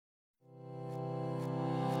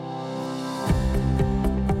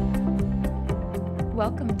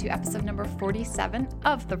welcome to episode number 47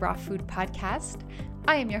 of the Raw Food Podcast.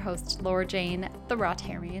 I am your host, Laura Jane, the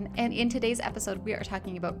Rawtarian, and in today's episode, we are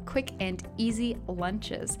talking about quick and easy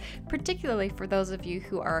lunches, particularly for those of you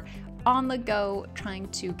who are on the go trying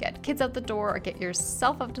to get kids out the door or get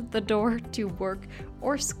yourself out the door to work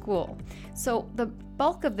or school. So the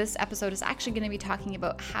bulk of this episode is actually going to be talking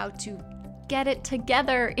about how to get it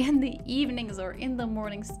together in the evenings or in the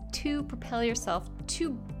mornings to propel yourself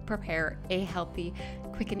to prepare a healthy,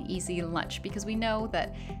 quick and easy lunch, because we know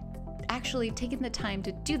that actually taking the time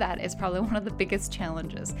to do that is probably one of the biggest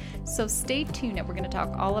challenges. So stay tuned and we're going to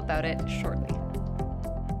talk all about it shortly.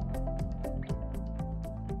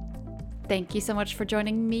 Thank you so much for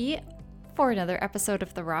joining me for another episode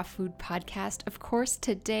of the Raw Food Podcast. Of course,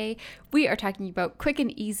 today we are talking about quick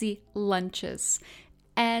and easy lunches.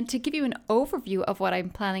 And to give you an overview of what I'm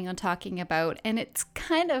planning on talking about, and it's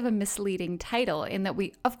kind of a misleading title in that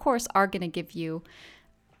we, of course, are going to give you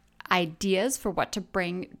ideas for what to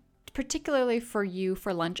bring, particularly for you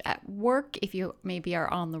for lunch at work, if you maybe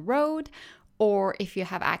are on the road, or if you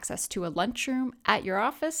have access to a lunchroom at your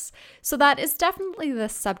office. So that is definitely the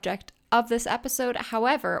subject of this episode.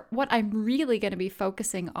 However, what I'm really going to be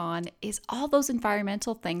focusing on is all those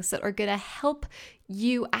environmental things that are going to help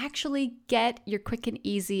you actually get your quick and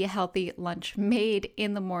easy, healthy lunch made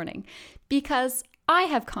in the morning. Because I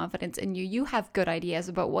have confidence in you. You have good ideas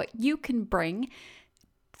about what you can bring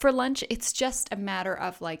for lunch. It's just a matter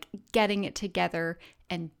of getting it together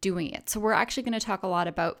and doing it. So we're actually going to talk a lot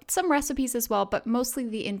about some recipes as well, but mostly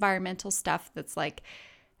the environmental stuff that's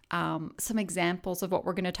some examples of what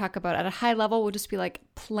we're going to talk about at a high level will just be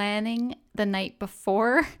planning the night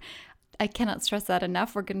before. I cannot stress that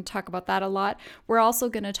enough. We're going to talk about that a lot. We're also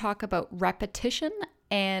going to talk about repetition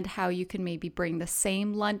and how you can maybe bring the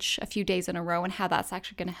same lunch a few days in a row and how that's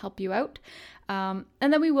actually going to help you out. And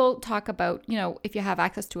then we will talk about, if you have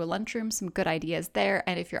access to a lunchroom, some good ideas there.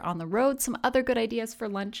 And if you're on the road, some other good ideas for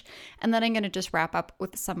lunch. And then I'm going to just wrap up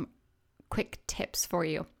with some quick tips for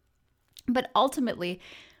you. But ultimately,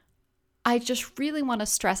 I just really want to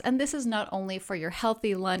stress, and this is not only for your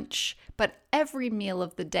healthy lunch, but every meal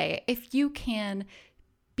of the day. If you can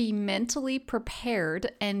be mentally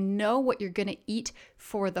prepared and know what you're going to eat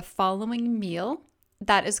for the following meal,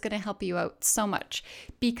 that is going to help you out so much.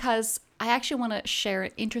 Because I actually want to share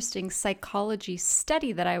an interesting psychology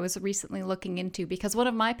study that I was recently looking into, because one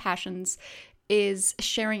of my passions is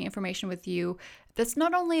sharing information with you that's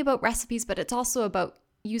not only about recipes, but it's also about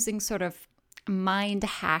using sort of mind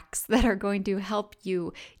hacks that are going to help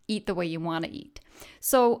you eat the way you want to eat.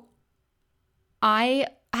 So I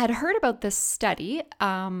had heard about this study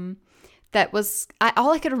that was,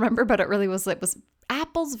 all I could remember about it really was it was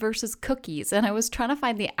apples versus cookies. And I was trying to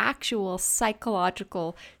find the actual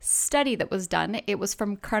psychological study that was done. It was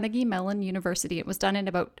from Carnegie Mellon University. It was done in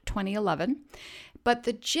about 2011. But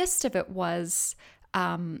the gist of it was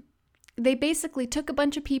they basically took a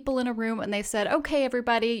bunch of people in a room and they said, okay,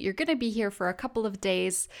 everybody, you're going to be here for a couple of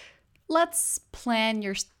days. Let's plan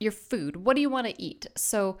your food. What do you want to eat?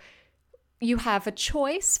 So you have a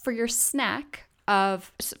choice for your snack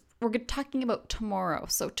we're talking about tomorrow.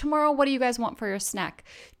 So tomorrow, what do you guys want for your snack?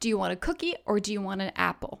 Do you want a cookie or do you want an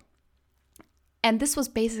apple? And this was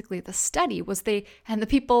basically the study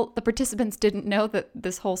the participants didn't know that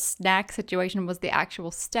this whole snack situation was the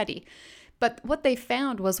actual study. But what they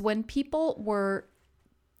found was when people were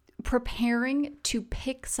preparing to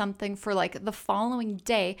pick something for the following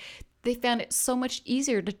day, they found it so much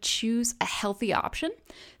easier to choose a healthy option.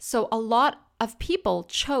 So a lot of people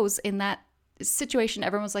chose in that situation.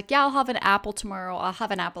 Everyone was like, yeah, I'll have an apple tomorrow. I'll have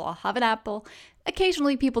an apple. I'll have an apple.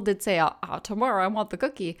 Occasionally people did say, tomorrow I want the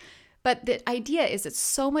cookie. But the idea is it's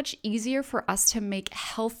so much easier for us to make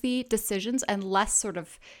healthy decisions and less sort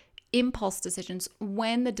of impulse decisions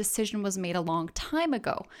when the decision was made a long time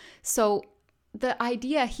ago. So the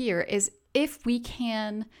idea here is if we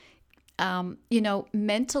can,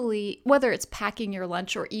 mentally, whether it's packing your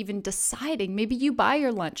lunch or even deciding, maybe you buy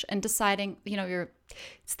your lunch and deciding,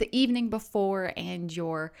 it's the evening before and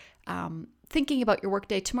you're thinking about your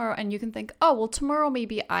workday tomorrow, and you can think, oh, well, tomorrow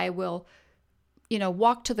maybe I will,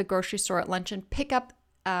 walk to the grocery store at lunch and pick up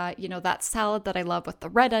that salad that I love with the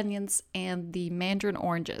red onions and the mandarin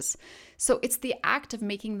oranges. So it's the act of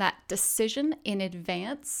making that decision in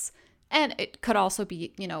advance. And it could also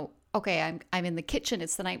be, okay, I'm in the kitchen.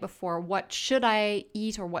 It's the night before. What should I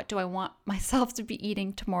eat or what do I want myself to be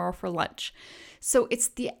eating tomorrow for lunch? So it's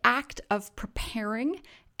the act of preparing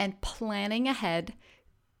and planning ahead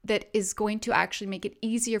that is going to actually make it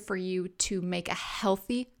easier for you to make a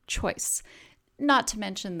healthy choice. Not to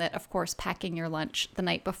mention that, of course, packing your lunch the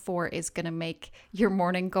night before is going to make your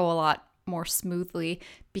morning go a lot more smoothly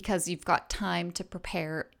because you've got time to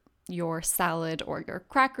prepare your salad or your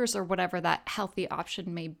crackers or whatever that healthy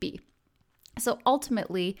option may be. So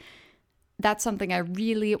ultimately, that's something I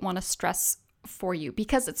really want to stress for you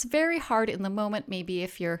because it's very hard in the moment. Maybe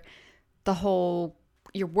if you're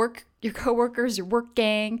your coworkers, your work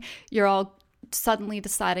gang, you're all suddenly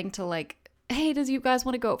deciding to like, hey, does you guys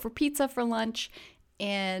want to go out for pizza for lunch?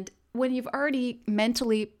 And when you've already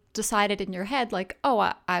mentally decided in your head, like,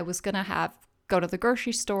 oh, I was going to go to the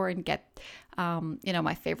grocery store and get,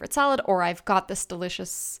 my favorite salad, or I've got this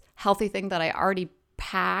delicious healthy thing that I already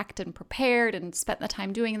packed and prepared and spent the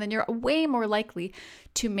time doing, and then you're way more likely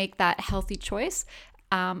to make that healthy choice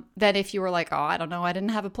than if you were like, oh, I don't know, I didn't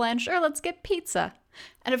have a plan. Sure, let's get pizza.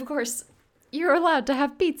 And of course, you're allowed to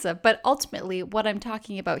have pizza. But ultimately, what I'm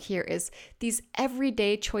talking about here is these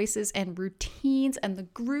everyday choices and routines and the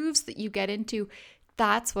grooves that you get into.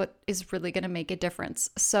 That's what is really going to make a difference.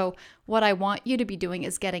 So what I want you to be doing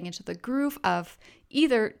is getting into the groove of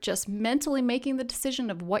either just mentally making the decision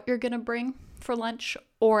of what you're going to bring for lunch,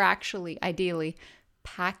 or actually, ideally,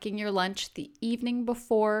 packing your lunch the evening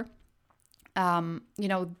before,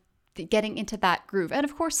 getting into that groove. And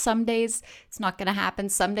of course, some days it's not going to happen.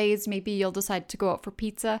 Some days maybe you'll decide to go out for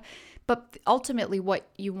pizza. But ultimately, what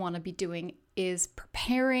you want to be doing is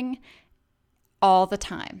preparing all the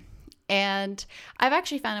time. And I've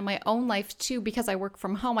actually found in my own life too, because I work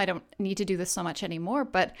from home, I don't need to do this so much anymore.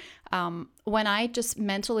 But when I just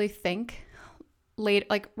mentally think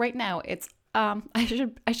like right now, it's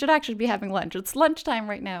I should actually be having lunch. It's lunchtime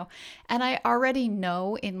right now. And I already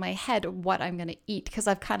know in my head what I'm going to eat because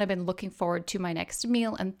I've kind of been looking forward to my next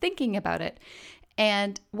meal and thinking about it.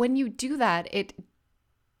 And when you do that,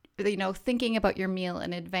 thinking about your meal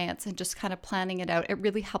in advance and just kind of planning it out, it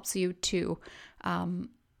really helps you to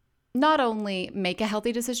not only make a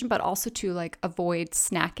healthy decision, but also to like avoid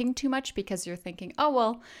snacking too much because you're thinking, oh,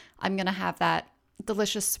 well, I'm going to have that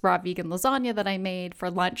delicious raw vegan lasagna that I made for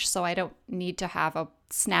lunch, so I don't need to have a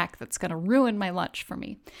snack that's going to ruin my lunch for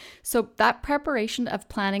me. So that preparation of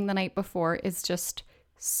planning the night before is just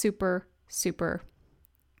super, super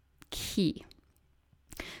key.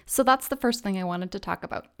 So that's the first thing I wanted to talk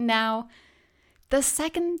about. Now, the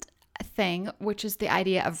second thing, which is the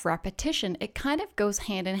idea of repetition, it kind of goes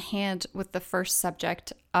hand in hand with the first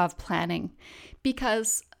subject of planning,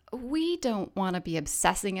 because we don't want to be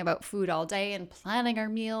obsessing about food all day and planning our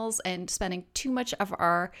meals and spending too much of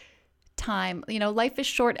our time. Life is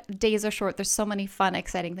short, days are short. There's so many fun,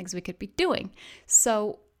 exciting things we could be doing.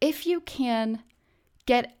 So if you can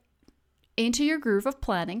get into your groove of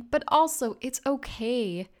planning, but also it's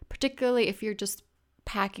okay, particularly if you're just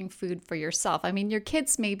packing food for yourself. I mean, your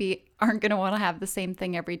kids maybe aren't going to want to have the same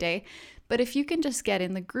thing every day, but if you can just get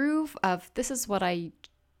in the groove of this is what I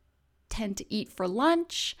tend to eat for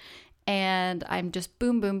lunch, and I'm just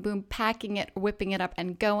boom, boom, boom, packing it, whipping it up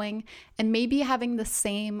and going, and maybe having the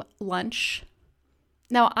same lunch.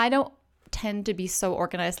 Now, I don't tend to be so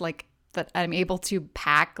organized like that I'm able to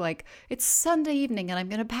pack, like it's Sunday evening and I'm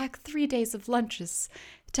going to pack 3 days of lunches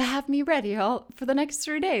to have me ready for the next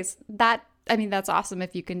 3 days. That's awesome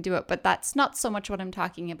if you can do it, but that's not so much what I'm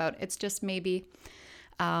talking about. It's just maybe,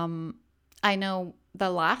 I know the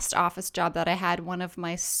last office job that I had, one of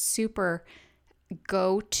my super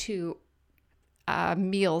go-to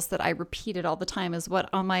meals that I repeated all the time is what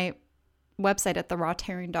on my website at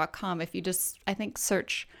therawtarian.com, if you just, I think,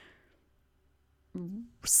 search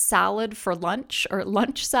salad for lunch or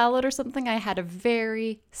lunch salad or something, I had a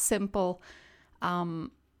very simple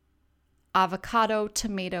avocado,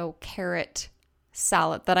 tomato, carrot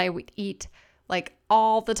salad that I would eat like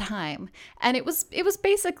all the time. And it was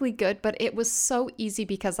basically good, but it was so easy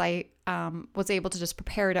because I was able to just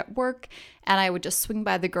prepare it at work, and I would just swing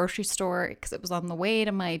by the grocery store because it was on the way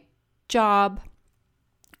to my job.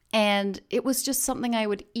 And it was just something I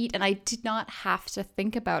would eat, and I did not have to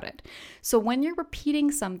think about it. So when you're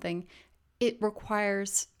repeating something, it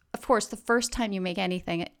requires, of course, the first time you make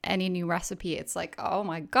anything, any new recipe, it's like, oh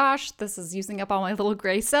my gosh, this is using up all my little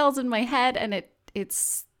gray cells in my head, and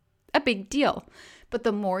it's a big deal. But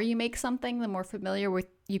the more you make something, the more familiar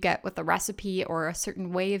you get with the recipe or a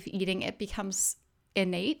certain way of eating, it becomes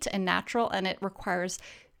innate and natural, and it requires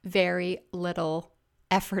very little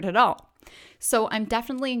effort at all. So I'm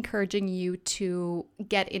definitely encouraging you to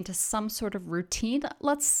get into some sort of routine.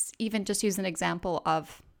 Let's even just use an example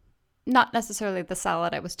of not necessarily the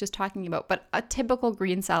salad I was just talking about, but a typical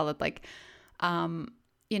green salad. Like,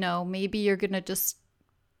 maybe you're going to just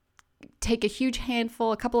take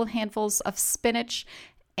a couple of handfuls of spinach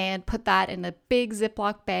and put that in a big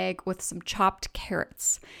Ziploc bag with some chopped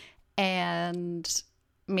carrots and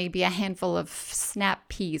maybe a handful of snap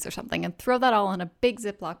peas or something and throw that all in a big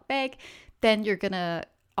Ziploc bag. Then you're going to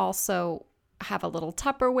also have a little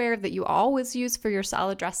Tupperware that you always use for your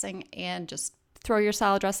salad dressing, and just throw your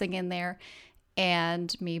salad dressing in there,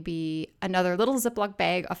 and maybe another little Ziploc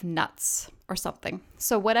bag of nuts or something.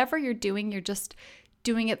 So whatever you're doing, you're just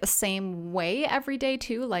doing it the same way every day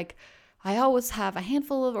too. Like, I always have a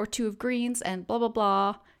handful of or two of greens and blah, blah,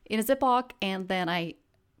 blah in a Ziploc, and then I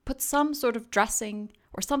put some sort of dressing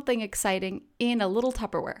or something exciting in a little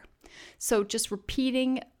Tupperware. So just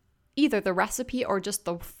repeating either the recipe or just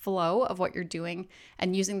the flow of what you're doing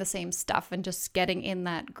and using the same stuff and just getting in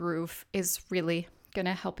that groove is really going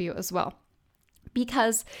to help you as well.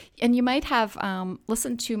 Because, and you might have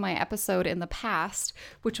listened to my episode in the past,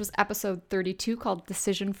 which was episode 32 called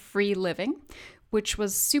Decision Free Living, which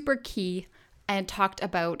was super key and talked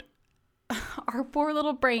about our poor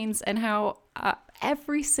little brains and how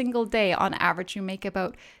every single day on average you make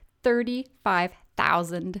about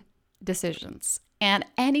 35,000 decisions. And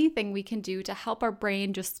anything we can do to help our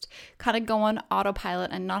brain just kind of go on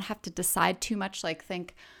autopilot and not have to decide too much, like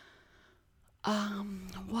think,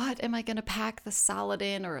 what am I going to pack the salad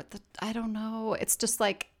in? Or I don't know. It's just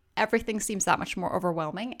like everything seems that much more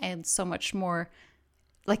overwhelming and so much more,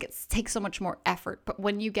 like it takes so much more effort. But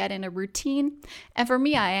when you get in a routine, and for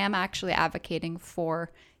me, I am actually advocating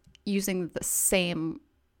for using the same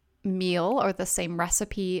meal or the same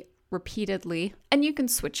recipe repeatedly, and you can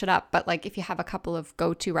switch it up, but like if you have a couple of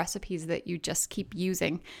go-to recipes that you just keep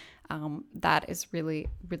using, that is really,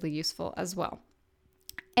 really useful as well.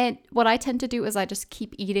 And what I tend to do is I just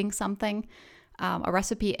keep eating something, a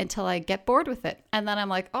recipe, until I get bored with it, and then I'm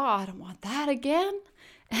like, oh, I don't want that again,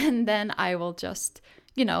 and then I will just,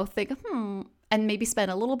 think, and maybe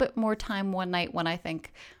spend a little bit more time one night when I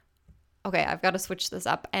think, okay, I've got to switch this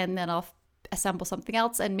up, and then I'll assemble something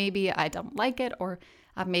else, and maybe I don't like it, or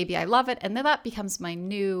maybe I love it, and then that becomes my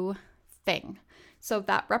new thing. So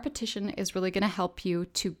that repetition is really going to help you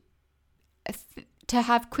to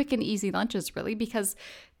have quick and easy lunches, really, because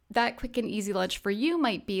that quick and easy lunch for you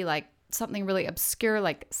might be like something really obscure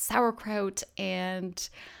like sauerkraut and,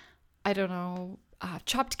 I don't know,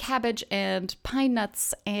 chopped cabbage and pine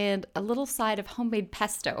nuts and a little side of homemade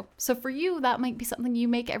pesto. So for you, that might be something you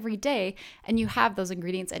make every day, and you have those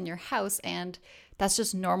ingredients in your house, and that's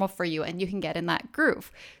just normal for you, and you can get in that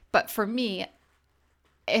groove. But for me,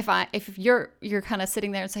 if you're kind of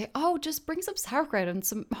sitting there and say, oh, just bring some sauerkraut and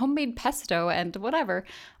some homemade pesto and whatever,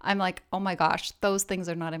 I'm like, oh my gosh, those things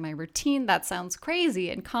are not in my routine. That sounds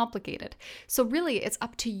crazy and complicated. So really, it's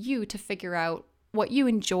up to you to figure out what you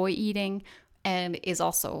enjoy eating and is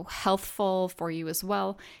also healthful for you as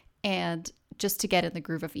well, and just to get in the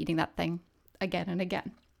groove of eating that thing again and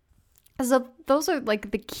again. So those are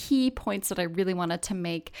like the key points that I really wanted to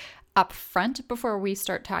make up front before we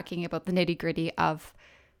start talking about the nitty-gritty of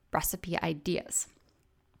recipe ideas.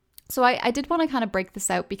 So I did want to kind of break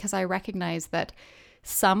this out because I recognize that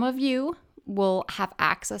some of you will have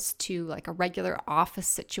access to like a regular office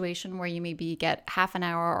situation where you maybe get half an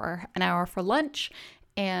hour or an hour for lunch,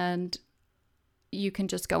 and you can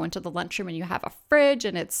just go into the lunchroom and you have a fridge,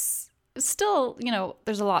 and it's still,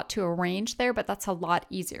 there's a lot to arrange there, but that's a lot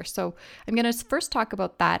easier. So I'm going to first talk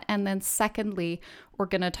about that. And then secondly, we're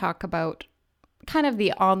going to talk about kind of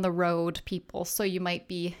the on the road people. So you might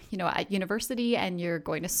be, at university and you're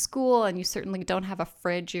going to school and you certainly don't have a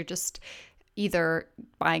fridge. You're just either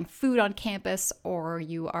buying food on campus, or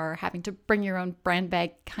you are having to bring your own brand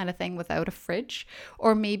bag kind of thing without a fridge.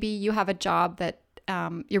 Or maybe you have a job that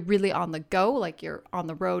you're really on the go, like you're on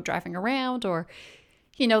the road driving around, or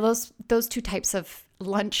those two types of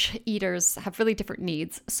lunch eaters have really different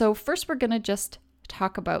needs. So first, we're going to just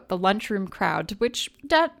talk about the lunchroom crowd, which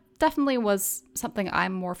definitely was something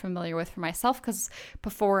I'm more familiar with for myself, because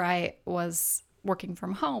before I was working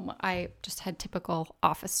from home, I just had typical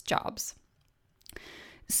office jobs.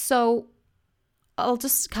 So I'll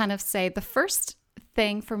just kind of say the first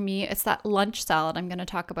thing for me, it's that lunch salad I'm going to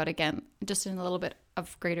talk about again, just in a little bit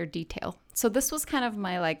of greater detail. So this was kind of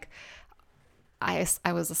my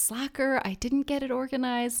I was a slacker. I didn't get it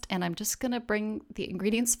organized, and I'm just going to bring the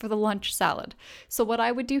ingredients for the lunch salad. So what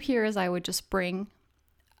I would do here is I would just bring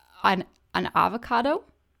an avocado,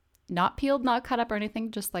 not peeled, not cut up or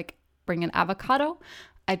anything, just like bring an avocado.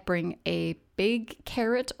 I'd bring a big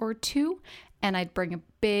carrot or two, and I'd bring a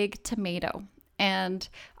big tomato. And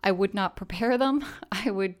I would not prepare them. I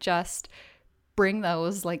would just bring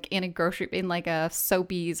those like in like a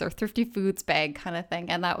Sobeys or Thrifty Foods bag kind of thing.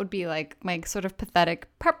 And that would be like my sort of pathetic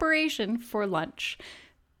preparation for lunch.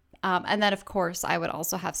 And then of course I would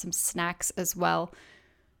also have some snacks as well.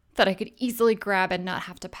 that I could easily grab and not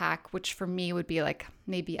have to pack, which for me would be like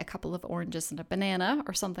maybe a couple of oranges and a banana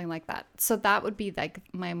or something like that. So that would be like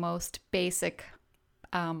my most basic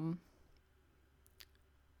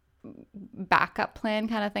backup plan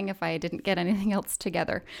kind of thing if I didn't get anything else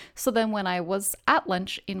together. So then when I was at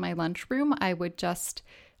lunch in my lunchroom, I would just,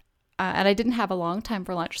 and I didn't have a long time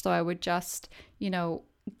for lunch, so I would just,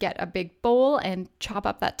 get a big bowl and chop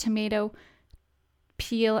up that tomato,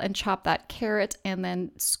 peel and chop that carrot, and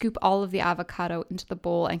then scoop all of the avocado into the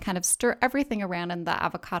bowl and kind of stir everything around, and the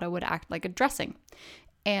avocado would act like a dressing.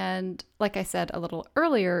 And like I said a little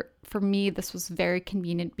earlier, for me, this was very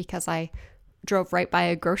convenient because I drove right by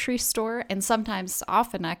a grocery store, and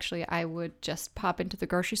often actually, I would just pop into the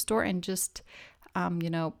grocery store and just,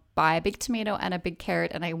 buy a big tomato and a big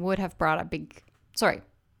carrot, and I would have brought a big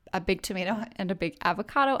tomato and a big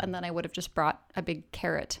avocado, and then I would have just brought a big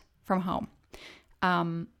carrot from home.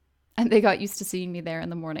 And they got used to seeing me there in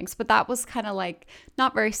the mornings, but that was kind of like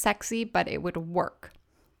not very sexy, but it would work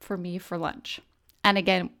for me for lunch. And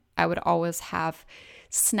again, I would always have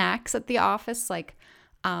snacks at the office, like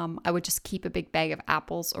I would just keep a big bag of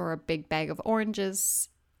apples or a big bag of oranges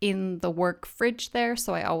in the work fridge there.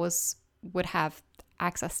 So I always would have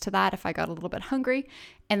access to that if I got a little bit hungry.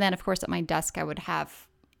 And then, of course, at my desk, I would have,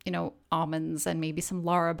 almonds and maybe some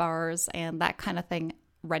Lara bars and that kind of thing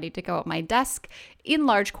ready to go at my desk in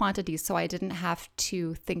large quantities. So I didn't have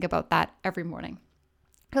to think about that every morning,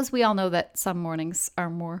 because we all know that some mornings are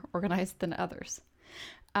more organized than others.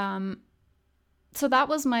 So that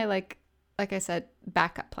was my, like I said,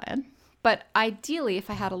 backup plan. But ideally, if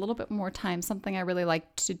I had a little bit more time, something I really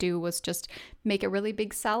liked to do was just make a really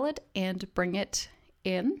big salad and bring it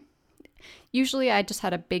in. Usually I just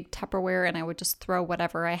had a big Tupperware and I would just throw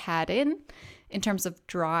whatever I had in terms of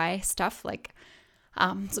dry stuff, like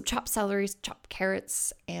some chopped celery, chopped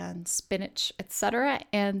carrots and spinach, etc.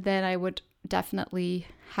 And then I would definitely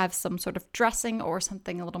have some sort of dressing or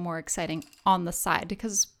something a little more exciting on the side,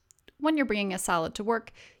 because when you're bringing a salad to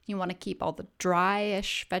work, you want to keep all the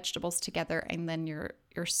dry-ish vegetables together, and then your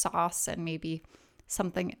sauce and maybe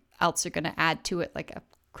something else you're going to add to it, like a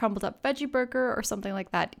crumbled up veggie burger or something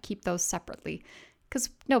like that. Keep those separately, because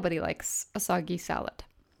nobody likes a soggy salad.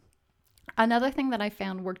 Another thing that I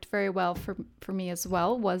found worked very well for me as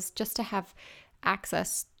well was just to have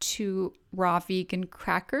access to raw vegan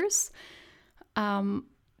crackers.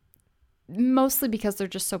 Mostly because they're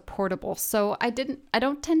just so portable. So I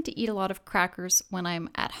don't tend to eat a lot of crackers when I'm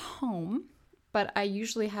at home, but I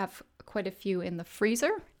usually have quite a few in the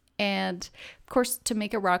freezer. And of course, to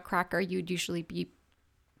make a raw cracker, you'd usually be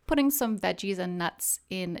putting some veggies and nuts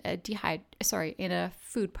in a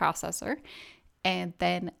food processor and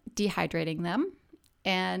then dehydrating them.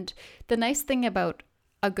 And the nice thing about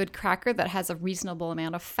a good cracker that has a reasonable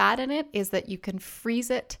amount of fat in it is that you can freeze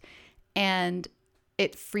it, and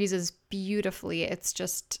it freezes beautifully. It's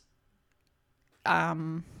just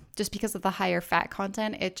because of the higher fat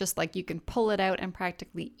content, it just like you can pull it out and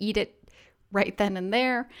practically eat it right then and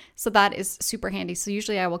there. So that is super handy. So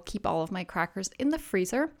usually I will keep all of my crackers in the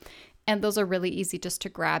freezer, and those are really easy just to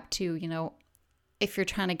grab too, if you're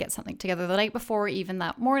trying to get something together the night before, even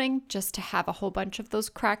that morning, just to have a whole bunch of those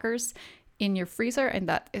crackers in your freezer, and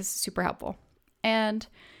that is super helpful. And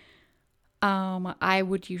I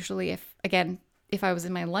would usually, if I was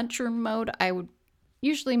in my lunchroom mode, I would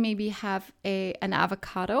usually maybe have an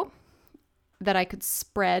avocado that I could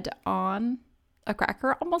spread on a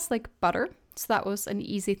cracker, almost like butter. So that was an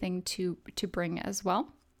easy thing to bring as well.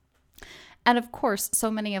 And of course,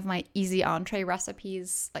 so many of my easy entree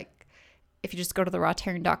recipes, like if you just go to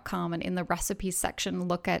therawtarian.com and in the recipes section,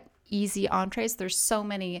 look at easy entrees, there's so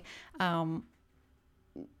many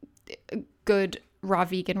good raw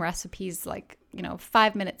vegan recipes, like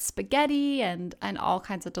 5-minute spaghetti and all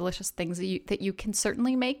kinds of delicious things that you can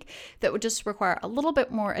certainly make that would just require a little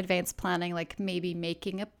bit more advanced planning, like maybe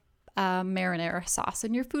making a marinara sauce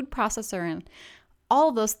in your food processor, and all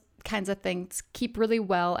of those kinds of things keep really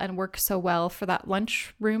well and work so well for that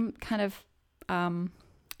lunchroom kind of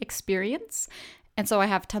experience. And so I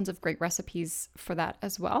have tons of great recipes for that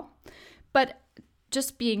as well. But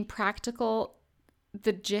just being practical,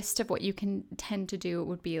 the gist of what you can tend to do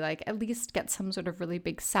would be like at least get some sort of really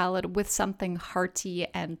big salad with something hearty,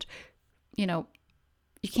 and you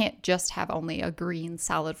can't just have only a green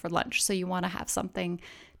salad for lunch. So you want to have something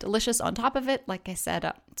delicious on top of it. Like I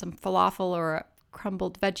said, some falafel or a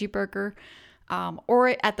crumbled veggie burger,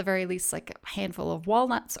 or at the very least, like a handful of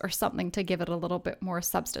walnuts or something to give it a little bit more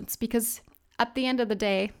substance. Because at the end of the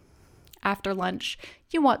day, after lunch,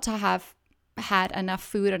 you want to have had enough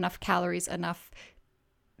food, enough calories, enough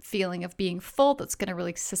feeling of being full that's going to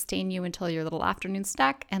really sustain you until your little afternoon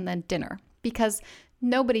snack, and then dinner. Because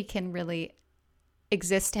nobody can really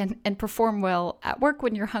exist and perform well at work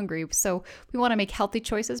when you're hungry. So we want to make healthy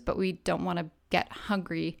choices, but we don't want to get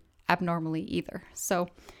hungry abnormally either. So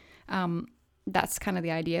that's kind of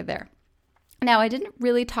the idea there. Now, I didn't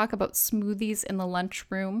really talk about smoothies in the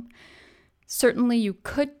lunchroom. Certainly you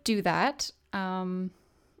could do that.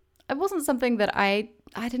 It wasn't something that I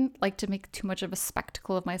didn't like to make too much of a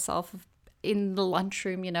spectacle of myself in the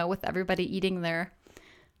lunchroom, with everybody eating their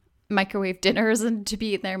microwave dinners and to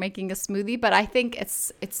be in there making a smoothie. But I think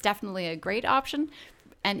it's definitely a great option.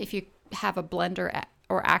 And if you have a blender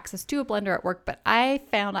or access to a blender at work, but I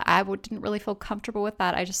found didn't really feel comfortable with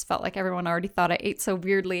that. I just felt like everyone already thought I ate so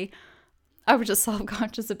weirdly. I was just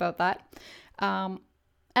self-conscious about that. And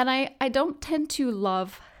I don't tend to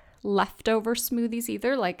love leftover smoothies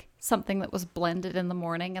either, like something that was blended in the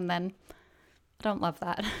morning, and then I don't love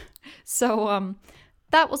that. So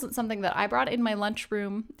that wasn't something that I brought in my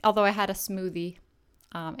lunchroom, although I had a smoothie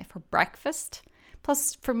for breakfast.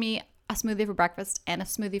 Plus, for me, a smoothie for breakfast and a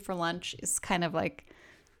smoothie for lunch is kind of like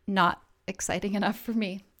not exciting enough for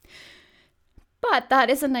me. But that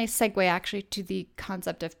is a nice segue actually to the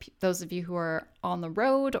concept of those of you who are on the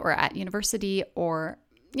road or at university, or,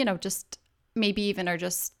 just maybe even are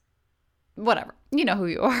just whatever, you know who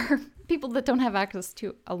you are, people that don't have access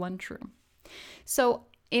to a lunchroom. So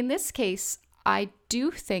in this case, I do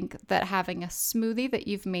think that having a smoothie that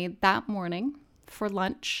you've made that morning for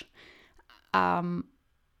lunch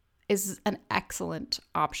is an excellent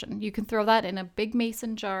option. You can throw that in a big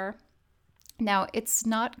mason jar. Now, it's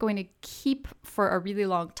not going to keep for a really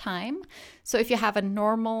long time. So if you have a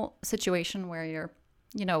normal situation where you're,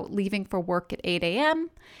 leaving for work at 8 a.m.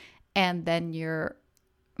 and then you're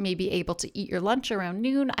maybe able to eat your lunch around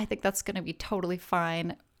noon, I think that's going to be totally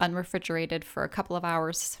fine, unrefrigerated for a couple of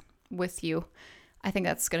hours with you. I think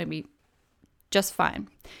that's going to be just fine.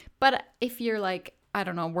 But if you're like, I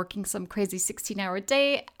don't know, working some crazy 16-hour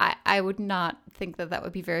day, I would not think that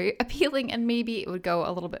would be very appealing, and maybe it would go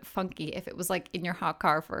a little bit funky if it was like in your hot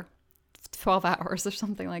car for 12 hours or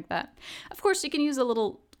something like that. Of course, you can use a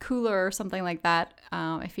little cooler or something like that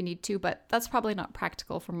if you need to, but that's probably not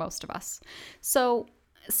practical for most of us. So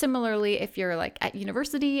similarly, if you're like at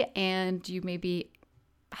university and you maybe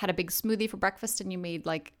had a big smoothie for breakfast and you made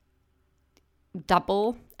like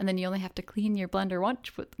double, and then you only have to clean your blender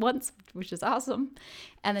once, which is awesome.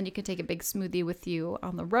 And then you can take a big smoothie with you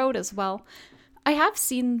on the road as well. I have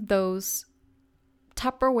seen those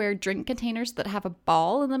Tupperware drink containers that have a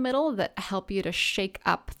ball in the middle that help you to shake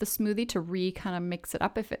up the smoothie to kind of mix it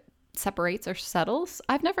up if it separates or settles.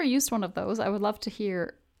 I've never used one of those. I would love to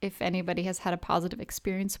hear if anybody has had a positive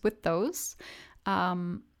experience with those.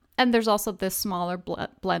 And there's also the smaller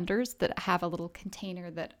blenders that have a little container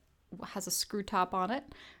that has a screw top on it.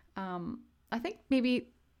 I think maybe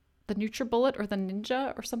the NutriBullet or the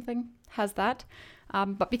Ninja or something has that.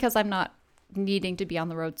 But because I'm not needing to be on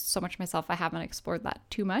the road so much myself, I haven't explored that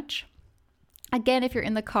too much. Again, if you're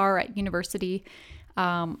in the car at university,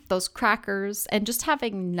 those crackers and just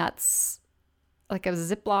having nuts, like a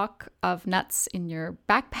Ziploc of nuts in your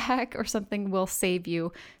backpack or something, will save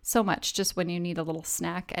you so much just when you need a little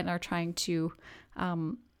snack and are trying to,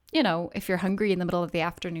 if you're hungry in the middle of the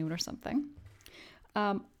afternoon or something.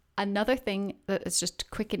 Another thing that is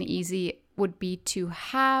just quick and easy would be to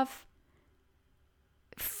have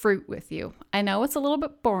fruit with you. I know it's a little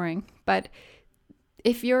bit boring, but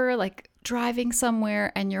if you're like driving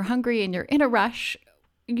somewhere and you're hungry and you're in a rush,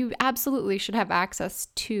 you absolutely should have access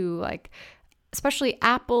to like especially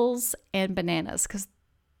apples and bananas, because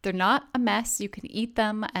they're not a mess. You can eat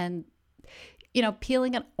them, and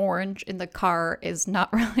peeling an orange in the car is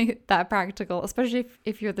not really that practical, especially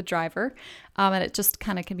if you're the driver, and it just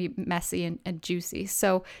kind of can be messy and juicy.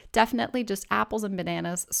 So definitely just apples and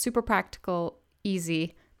bananas, super practical,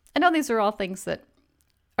 easy. I know these are all things that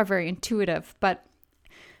are very intuitive, but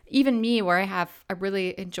even me, where I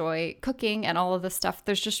really enjoy cooking and all of this stuff,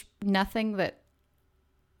 there's just nothing that,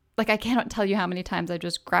 like, I cannot tell you how many times I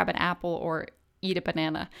just grab an apple or eat a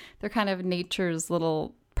banana. They're kind of nature's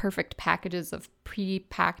little perfect packages of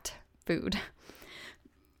pre-packed food.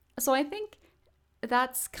 So I think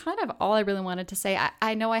that's kind of all I really wanted to say.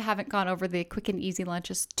 I know I haven't gone over the quick and easy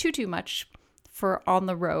lunches too much for on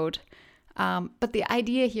the road. But the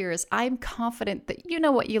idea here is I'm confident that you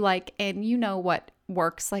know what you like and you know what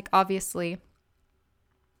works. Like, obviously,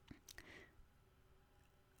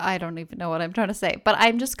 I don't even know what I'm trying to say, but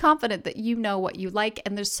I'm just confident that you know what you like.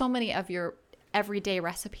 And there's so many of your everyday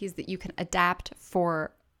recipes that you can adapt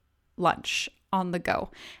for lunch on the go.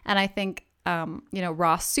 And I think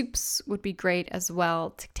Raw soups would be great as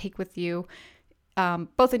well to take with you,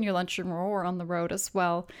 both in your lunchroom or on the road as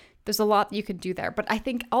well. There's a lot you can do there. But I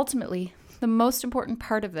think ultimately the most important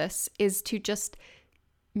part of this is to just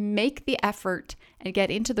make the effort and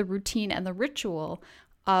get into the routine and the ritual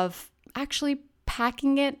of actually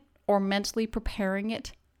packing it or mentally preparing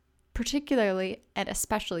it, particularly and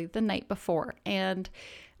especially the night before. And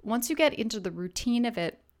once you get into the routine of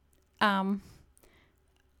it,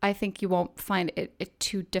 I think you won't find it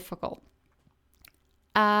too difficult.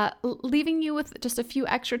 Leaving you with just a few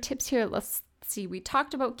extra tips here. Let's see. We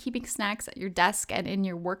talked about keeping snacks at your desk and in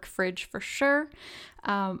your work fridge for sure.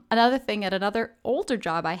 Another thing, at another older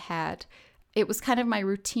job I had, it was kind of my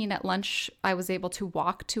routine at lunch. I was able to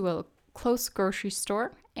walk to a close grocery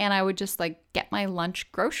store and I would just like get my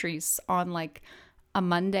lunch groceries on like a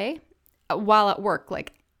Monday while at work.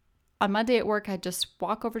 Like on Monday at work, I'd just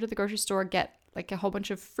walk over to the grocery store, get like a whole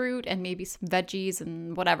bunch of fruit and maybe some veggies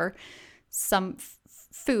and whatever, some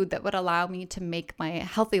food that would allow me to make my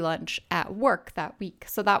healthy lunch at work that week.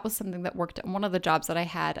 So that was something that worked at one of the jobs that I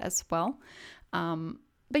had as well.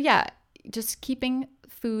 But yeah, just keeping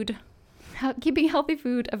healthy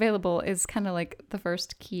food available is kind of like the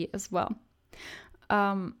first key as well.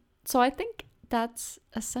 So I think that's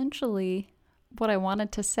essentially what I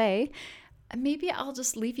wanted to say. Maybe I'll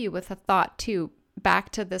just leave you with a thought too, back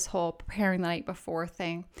to this whole preparing the night before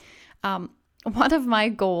thing. One of my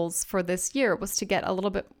goals for this year was to get a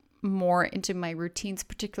little bit more into my routines,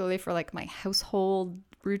 particularly for like my household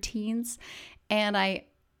routines. And I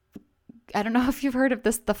don't know if you've heard of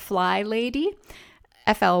this, the Fly Lady,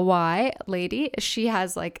 FLY lady. She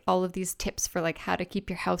has like all of these tips for like how to keep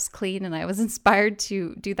your house clean. And I was inspired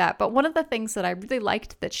to do that. But one of the things that I really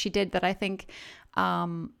liked that she did that I think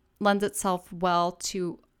lends itself well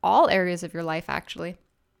to all areas of your life actually,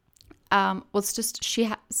 was just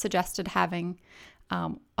she suggested having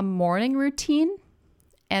a morning routine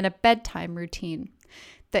and a bedtime routine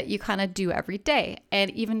that you kind of do every day and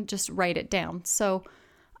even just write it down. So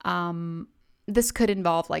this could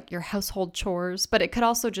involve like your household chores, but it could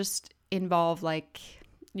also just involve like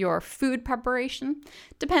your food preparation.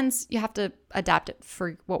 Depends, you have to adapt it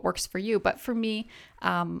for what works for you. But for me,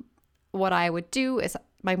 what I would do is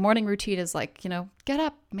my morning routine is like, get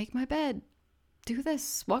up, make my bed, do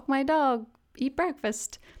this, walk my dog, eat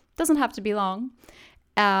breakfast. Doesn't have to be long.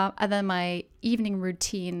 And then my evening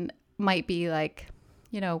routine might be like,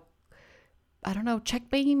 I don't know, check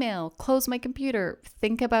my email, close my computer,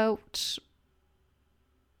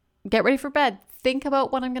 get ready for bed, think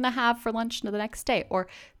about what I'm going to have for lunch the next day, or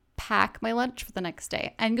pack my lunch for the next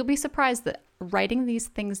day. And you'll be surprised that writing these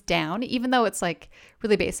things down, even though it's like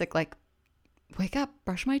really basic, like wake up,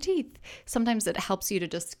 brush my teeth, sometimes it helps you to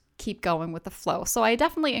just keep going with the flow. So I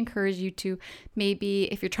definitely encourage you to, maybe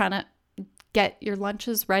if you're trying to get your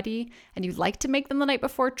lunches ready and you'd like to make them the night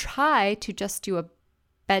before, try to just do a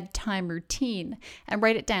bedtime routine and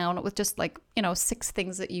write it down with just like, 6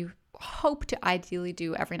 things that you hope to ideally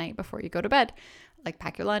do every night before you go to bed. Like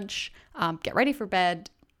pack your lunch, get ready for bed,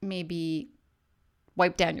 maybe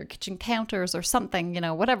wipe down your kitchen counters or something,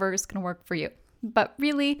 whatever is going to work for you. But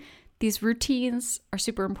really, these routines are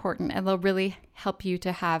super important and they'll really help you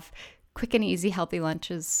to have quick and easy healthy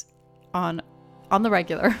lunches on the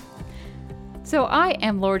regular. So I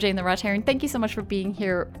am Laura Jane the Rawtarian. Thank you so much for being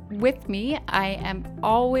here with me. I am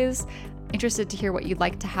always interested to hear what you'd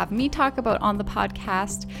like to have me talk about on the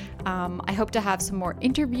podcast. I hope to have some more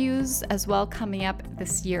interviews as well coming up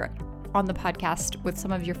this year on the podcast with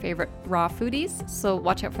some of your favorite raw foodies. So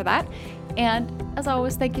watch out for that. And as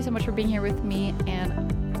always, thank you so much for being here with me,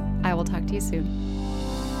 and I will talk to you soon.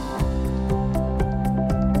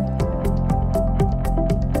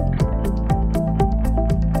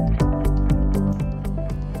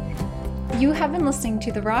 You have been listening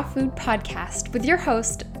to the Raw Food Podcast with your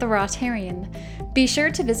host, The Rawtarian. Be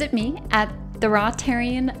sure to visit me at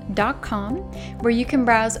therawtarian.com, where you can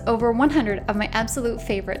browse over 100 of my absolute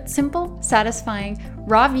favorite simple, satisfying,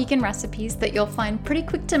 raw vegan recipes that you'll find pretty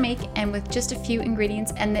quick to make and with just a few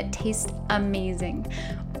ingredients and that taste amazing.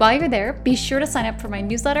 While you're there, be sure to sign up for my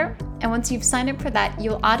newsletter, and once you've signed up for that,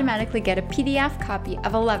 you'll automatically get a PDF copy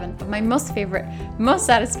of 11 of my most favorite, most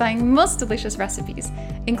satisfying, most delicious recipes,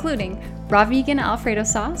 including raw vegan Alfredo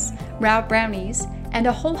sauce, raw brownies, and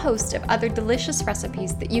a whole host of other delicious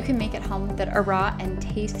recipes that you can make at home that are raw and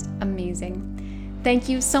taste amazing. Thank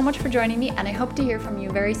you so much for joining me, and I hope to hear from you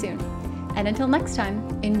very soon. And until next time,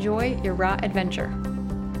 enjoy your raw adventure.